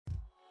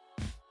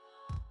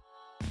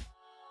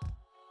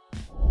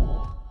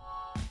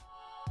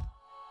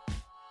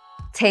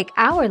Take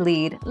our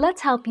lead, let's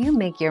help you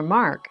make your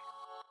mark.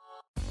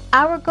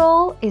 Our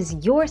goal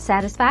is your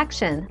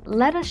satisfaction.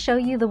 Let us show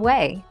you the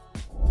way.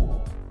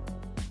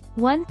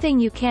 One thing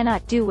you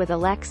cannot do with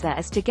Alexa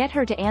is to get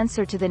her to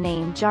answer to the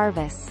name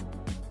Jarvis.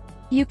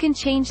 You can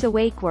change the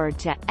wake word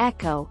to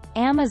Echo,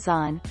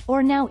 Amazon,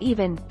 or now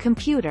even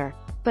computer,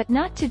 but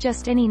not to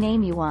just any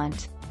name you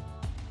want.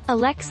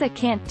 Alexa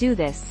can't do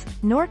this,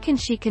 nor can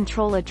she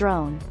control a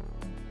drone.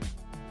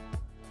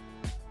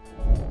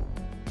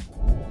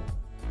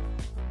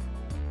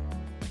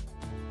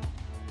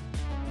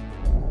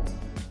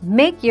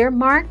 Make your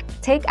mark,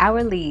 take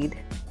our lead.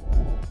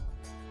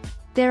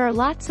 There are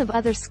lots of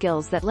other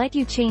skills that let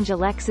you change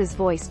Alexa's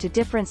voice to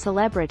different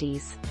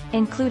celebrities,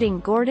 including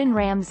Gordon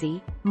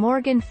Ramsay,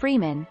 Morgan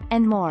Freeman,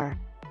 and more.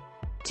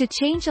 To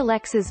change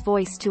Alexa's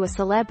voice to a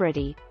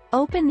celebrity,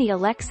 open the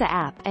Alexa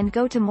app and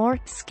go to More,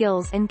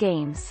 Skills and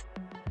Games.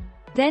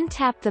 Then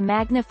tap the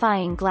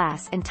magnifying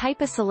glass and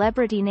type a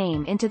celebrity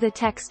name into the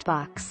text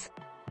box.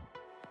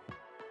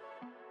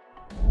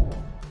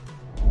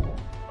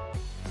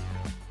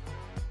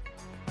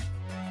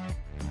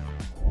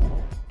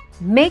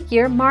 Make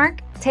your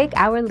mark, take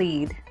our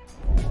lead.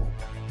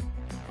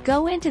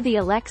 Go into the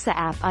Alexa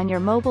app on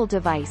your mobile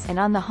device and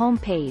on the home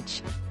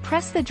page,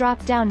 press the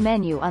drop-down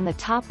menu on the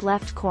top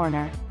left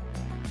corner.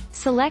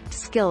 Select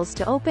Skills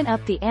to open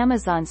up the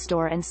Amazon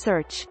store and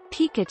search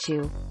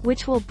Pikachu,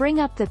 which will bring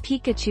up the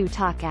Pikachu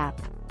Talk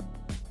app.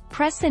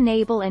 Press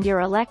Enable and your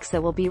Alexa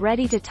will be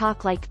ready to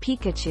talk like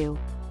Pikachu.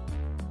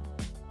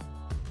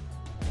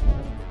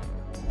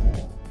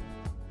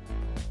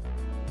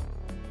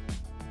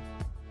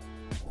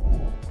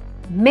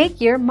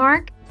 Make your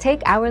mark,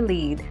 take our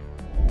lead.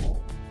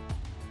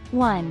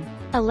 1.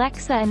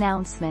 Alexa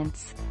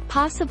announcements.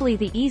 Possibly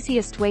the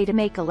easiest way to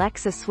make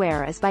Alexa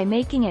swear is by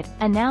making it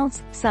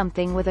announce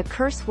something with a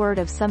curse word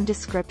of some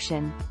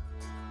description.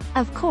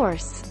 Of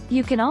course,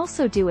 you can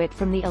also do it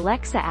from the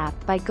Alexa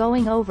app by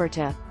going over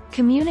to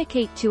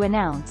Communicate to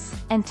Announce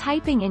and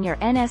typing in your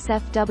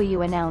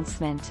NSFW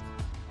announcement.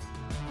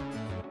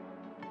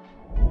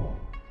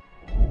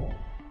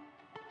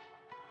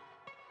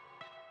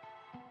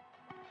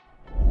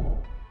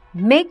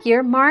 Make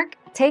your mark,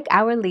 take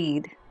our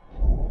lead.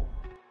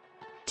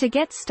 To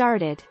get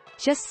started,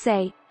 just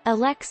say,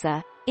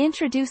 Alexa,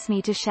 introduce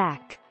me to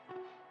Shaq.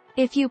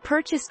 If you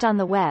purchased on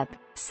the web,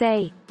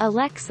 say,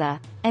 Alexa,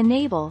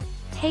 enable,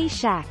 Hey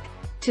Shaq,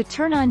 to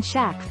turn on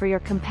Shaq for your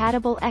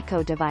compatible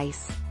Echo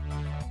device.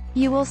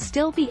 You will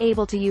still be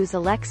able to use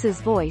Alexa's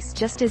voice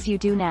just as you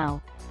do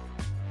now.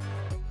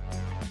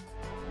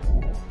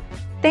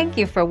 Thank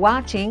you for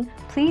watching.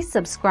 Please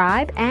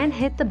subscribe and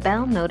hit the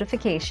bell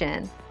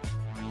notification.